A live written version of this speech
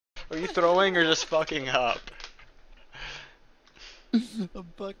Are you throwing or just fucking up? I'm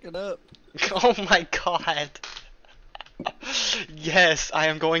bucking up. Oh my god. Yes, I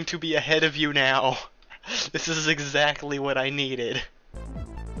am going to be ahead of you now. This is exactly what I needed.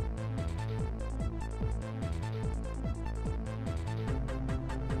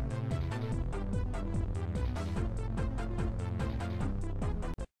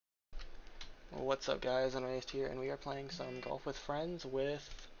 What's up guys, I'm Ace here and we are playing some Golf with Friends with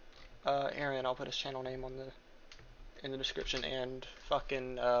Aaron. I'll put his channel name in the description and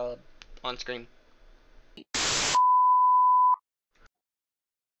fucking on screen.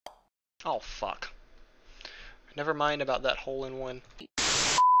 Oh fuck. Never mind about that hole-in-one.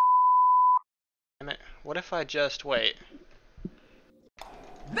 Damn it. What if I just wait?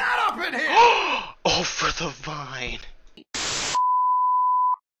 Not up in here! Oh, for the vine.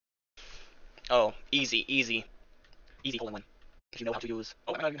 Oh, easy, easy. Easy hole-in-one. If you know how to use.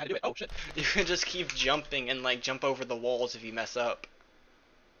 Oh, I don't even know how to do it. Oh, shit. You can just keep jumping and, like, jump over the walls if you mess up.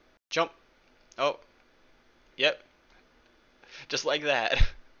 Jump. Oh. Yep. Just like that.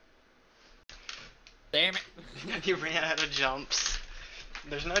 Damn it. You ran out of jumps.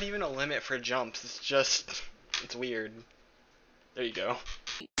 There's not even a limit for jumps. It's just... it's weird. There you go.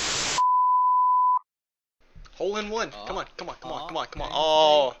 Hole-in-one. Come on, come on, come on, come on, come on.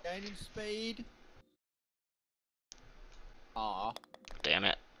 Oh. Gaining speed. Aw. Damn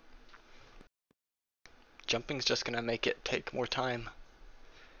it. Jumping's just gonna make it take more time.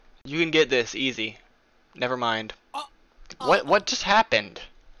 You can get this easy. Never mind. What just happened?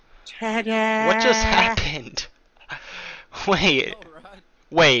 Ta-da! What just happened? Wait. Right.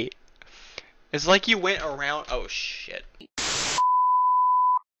 Wait. It's like you went around. Oh shit.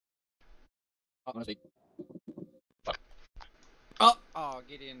 Fuck. Oh,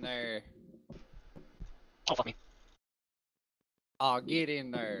 get in there. Oh fuck me. Oh, get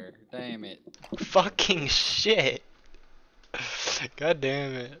in there. Damn it. Fucking shit. God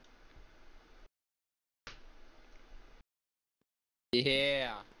damn it.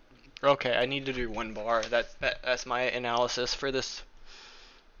 Yeah. Okay, I need to do one bar. That's my analysis for this.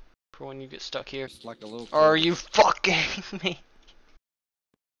 For when you get stuck here. Just like a little. Are you fucking me?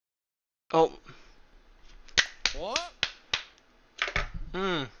 Oh. What?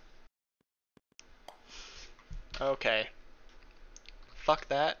 Okay. Fuck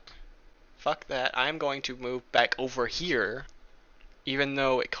that. Fuck that. I'm going to move back over here, even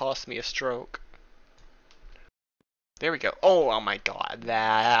though it cost me a stroke. There we go. Oh my god.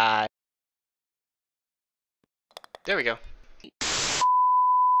 That. There we go.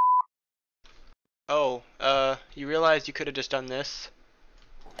 Oh, you realize you could have just done this?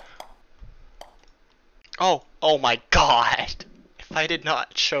 Oh my god. If I did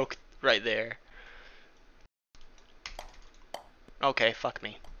not choke right there. Okay, fuck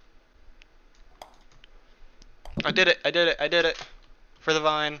me. I did it, I did it, I did it. For the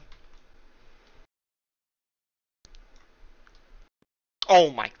vine.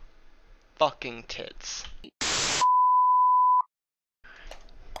 Oh my fucking tits.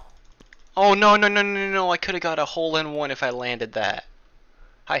 Oh no, no, no, no, no, I could have got a hole-in-one if I landed that.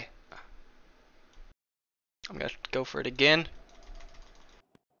 Hi. I'm gonna go for it again.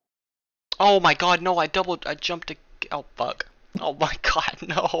 Oh my god, no, I jumped oh fuck. Oh my god,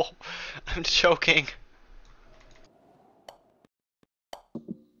 no. I'm choking.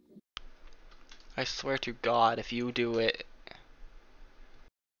 I swear to God, if you do it.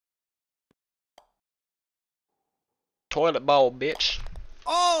 Toilet bowl, bitch.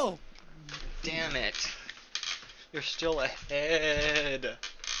 Oh! Damn it. You're still ahead.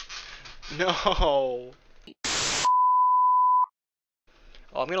 No. Oh,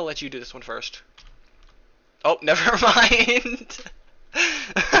 I'm gonna let you do this one first. Oh, never mind.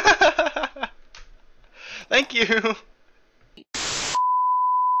 Thank you.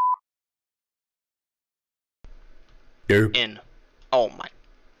 In. Oh my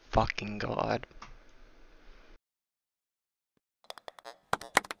fucking god.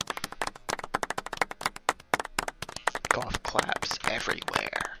 Golf claps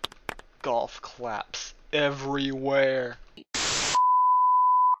everywhere. Golf claps everywhere.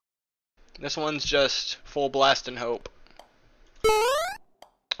 This one's just full blast and hope.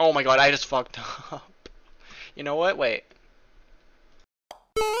 Oh my god, I just fucked up. You know what? Wait.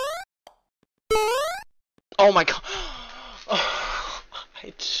 Oh my god. Oh,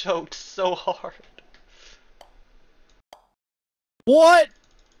 I choked so hard. What?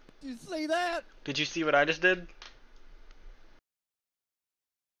 You see that? Did you see what I just did?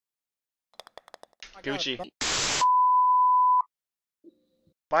 Gucci.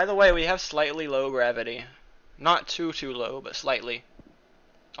 By the way, we have slightly low gravity. Not too low, but slightly.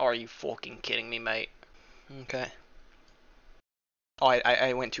 Are you fucking kidding me, mate? Okay. Oh,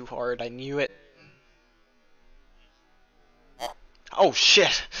 I went too hard. I knew it. Oh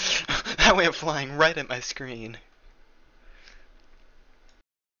shit! That went flying right at my screen.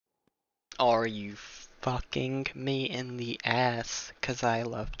 Are you fucking me in the ass? 'Cause I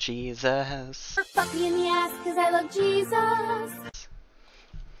love Jesus. Fuck me in the ass 'cause I love Jesus.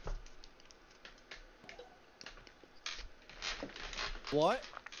 What?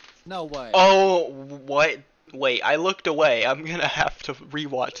 No way. Oh, what? Wait, I looked away. I'm gonna have to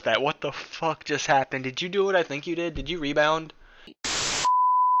rewatch that. What the fuck just happened? Did you do what I think you did? Did you rebound?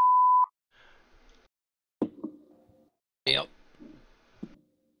 Yep.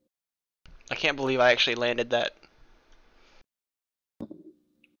 I can't believe I actually landed that.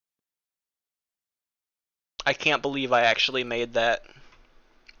 I can't believe I actually made that.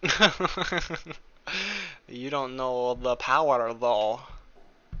 You don't know the power, though.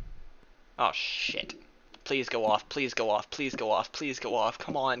 Oh, shit. Please go off, please go off, please go off, please go off.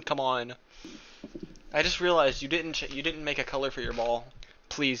 Come on, come on. I just realized you didn't make a color for your ball.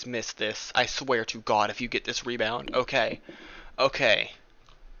 Please miss this. I swear to God if you get this rebound. Okay. Okay.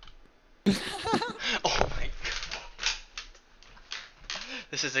 Oh my God.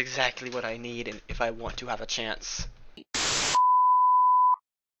 This is exactly what I need and if I want to have a chance.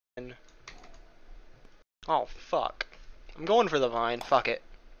 Oh, fuck. I'm going for the vine. Fuck it.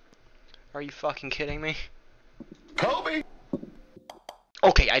 Are you fucking kidding me? Kobe!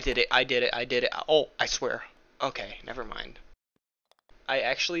 Okay, I did it. I did it. I did it. Oh, I swear. Okay, never mind. I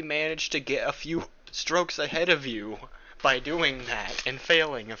actually managed to get a few strokes ahead of you by doing that and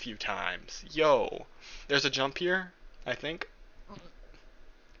failing a few times. Yo. There's a jump here, I think.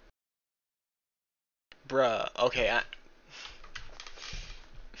 Bruh. Okay,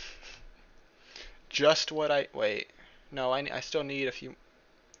 just what I... Wait. No, I still need a few...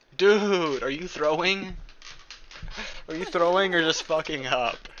 Dude, are you throwing? Are you throwing or just fucking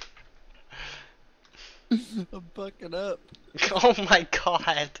up? I'm fucking up. Oh my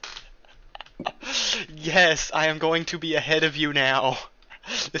God. Yes, I am going to be ahead of you now.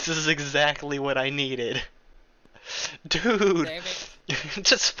 This is exactly what I needed. Dude. Damn it.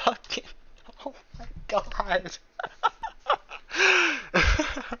 Just fucking... Oh my God.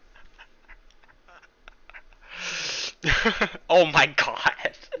 Oh my God.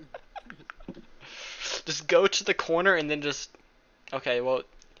 Just go to the corner and then just... Okay, well...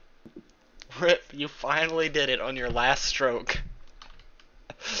 Rip, you finally did it on your last stroke.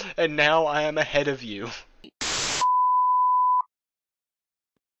 And now I am ahead of you.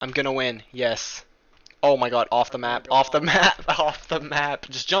 I'm gonna win, yes. Oh my God, off the map, off the map, off the map.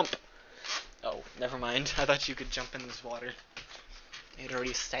 Just jump. Oh, never mind. I thought you could jump in this water. It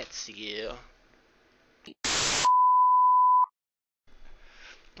already sets you.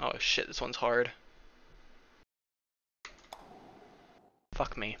 Oh shit, this one's hard.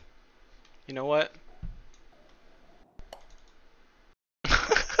 Fuck me. You know what?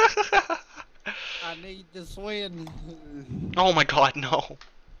 I need this win. Oh my God, no.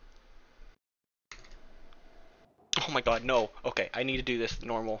 Oh my God, no. Okay, I need to do this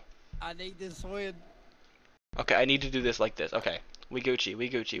normal. I need this win. Okay, I need to do this like this. Okay. We Gucci, we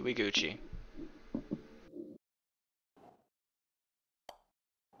Gucci, we Gucci.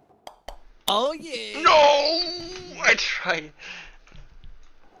 Oh yeah. No! I tried.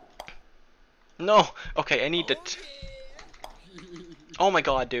 No! Okay, I need to... Oh my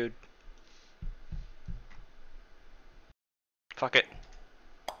God, dude. Fuck it.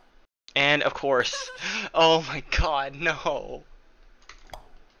 And of course. Oh my God, no.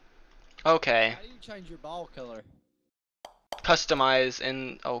 Okay. How do you change your ball color? Customize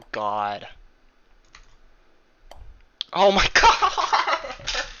and... Oh God. Oh my God!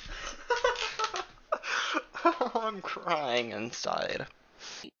 I'm crying inside.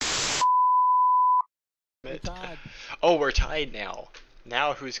 We're tied. Oh, we're tied now.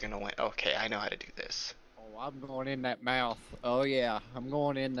 Now who's gonna win? Okay, I know how to do this. Oh, I'm going in that mouth. Oh yeah, I'm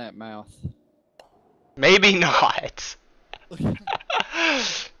going in that mouth. Maybe not.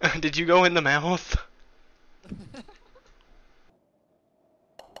 Did you go in the mouth?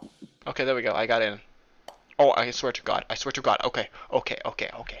 Okay, there we go. I got in. Oh, I swear to God. I swear to God. Okay, okay,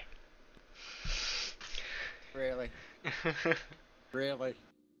 okay, okay. Really? Really?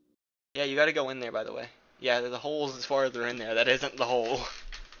 Yeah, you gotta go in there, by the way. Yeah, the hole's farther in there. That isn't the hole.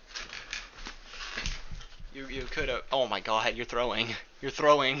 You could have. Oh my God, you're throwing. You're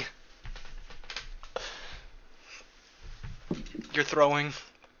throwing. You're throwing.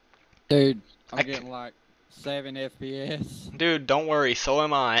 Dude, I'm I getting like 7 FPS. Dude, don't worry. So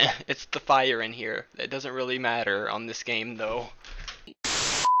am I. It's the fire in here. It doesn't really matter on this game, though.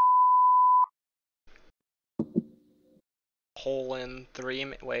 hole in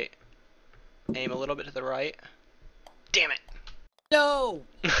 3. Wait. Aim a little bit to the right. Damn it! No!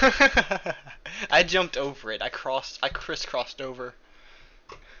 I jumped over it. I crisscrossed over.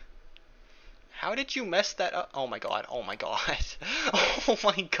 How did you mess that up? Oh my god. Oh my god. Oh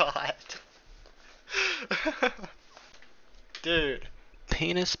my god. Dude.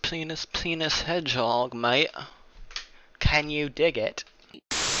 Penis, penis, penis hedgehog, mate. Can you dig it?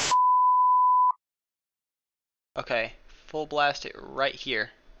 Okay. Full blast it right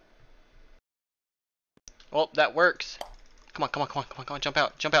here. Well, that works. Come on, come on, come on, come on, come on, jump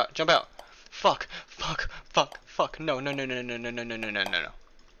out, jump out, jump out. Fuck, fuck, fuck, fuck. No, no, no, no, no, no, no, no, no, no, no.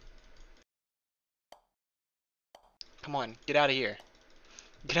 Come on, get out of here.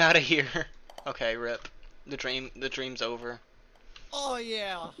 Get out of here. Okay, rip. The dream's over. Oh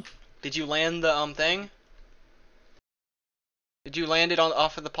yeah. Did you land the thing? Did you land it on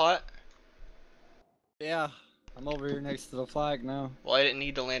off of the pot? Yeah. I'm over here next to the flag now. Well, I didn't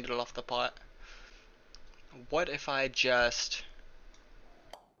need to land it off the pot. What if I just...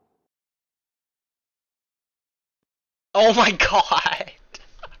 Oh my god!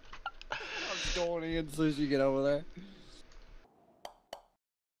 I'm going in as soon as you get over there.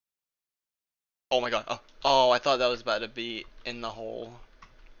 Oh my god. Oh, oh, I thought that was about to be in the hole.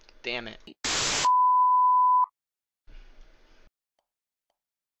 Damn it.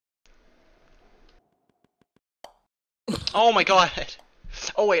 Oh my god.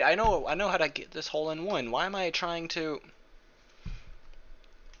 Oh wait, I know how to get this hole in 1. Why am I trying to...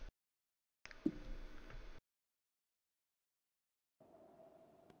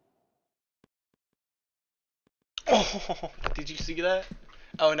 Oh, did you see that?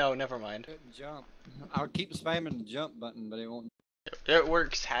 Oh no, never mind. Couldn't jump. I'll keep spamming the jump button, but it won't. It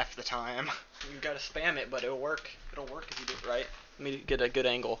works half the time. You gotta spam it, but it'll work. It'll work if you do it right. Let me get a good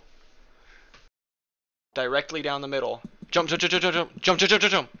angle. Directly down the middle. Jump, jump, jump, jump, jump, jump, jump, jump, jump,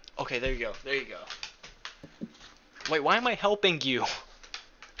 jump, jump. Okay, there you go. There you go. Wait, why am I helping you?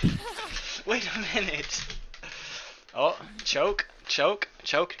 Wait a minute. Oh, choke, choke,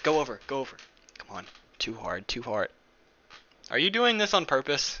 choke. Go over, go over. Come on. Too hard, too hard. Are you doing this on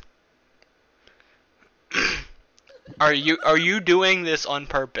purpose? Are you doing this on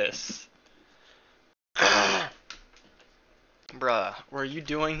purpose? Bruh, were you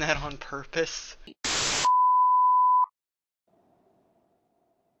doing that on purpose?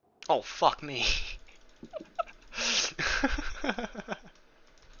 Oh, fuck me.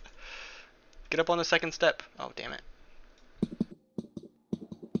 Get up on the second step. Oh, damn it.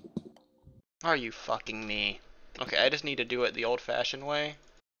 Are you fucking me? Okay, I just need to do it the old-fashioned way.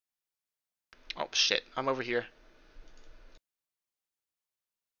 Oh, shit. I'm over here.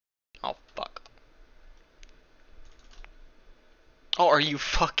 Oh, fuck. Oh, are you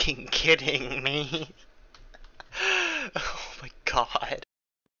fucking kidding me? Oh my god.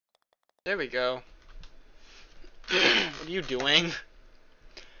 There we go. What are you doing?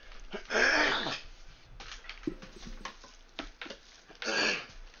 I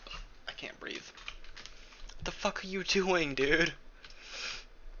can't breathe. What the fuck are you doing, dude?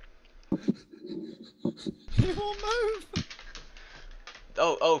 It won't move.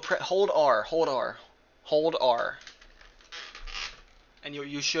 Oh, hold R, hold R. Hold R. And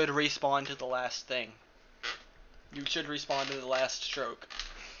you should respawn to the last thing. You should respawn to the last stroke.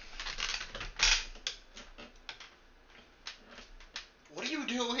 What are you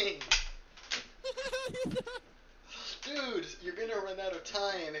doing? Dude, you're gonna run out of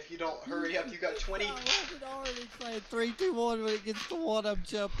time if you don't hurry up. You got 20... I wasn't already saying 3, 2, 1 when it gets to 1, I'm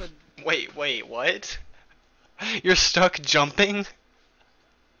jumping. Wait, what? You're stuck jumping?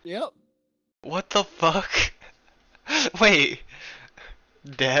 Yep. What the fuck? Wait.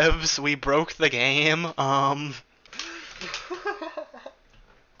 Devs, we broke the game.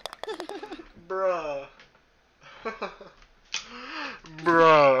 Bruh.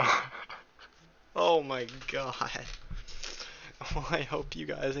 Bruh. Oh my god. Well, I hope you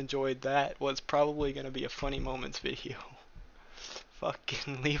guys enjoyed that. What's probably gonna be a funny moments video.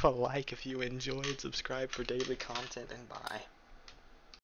 Fucking leave a like if you enjoyed, subscribe for daily content, and bye.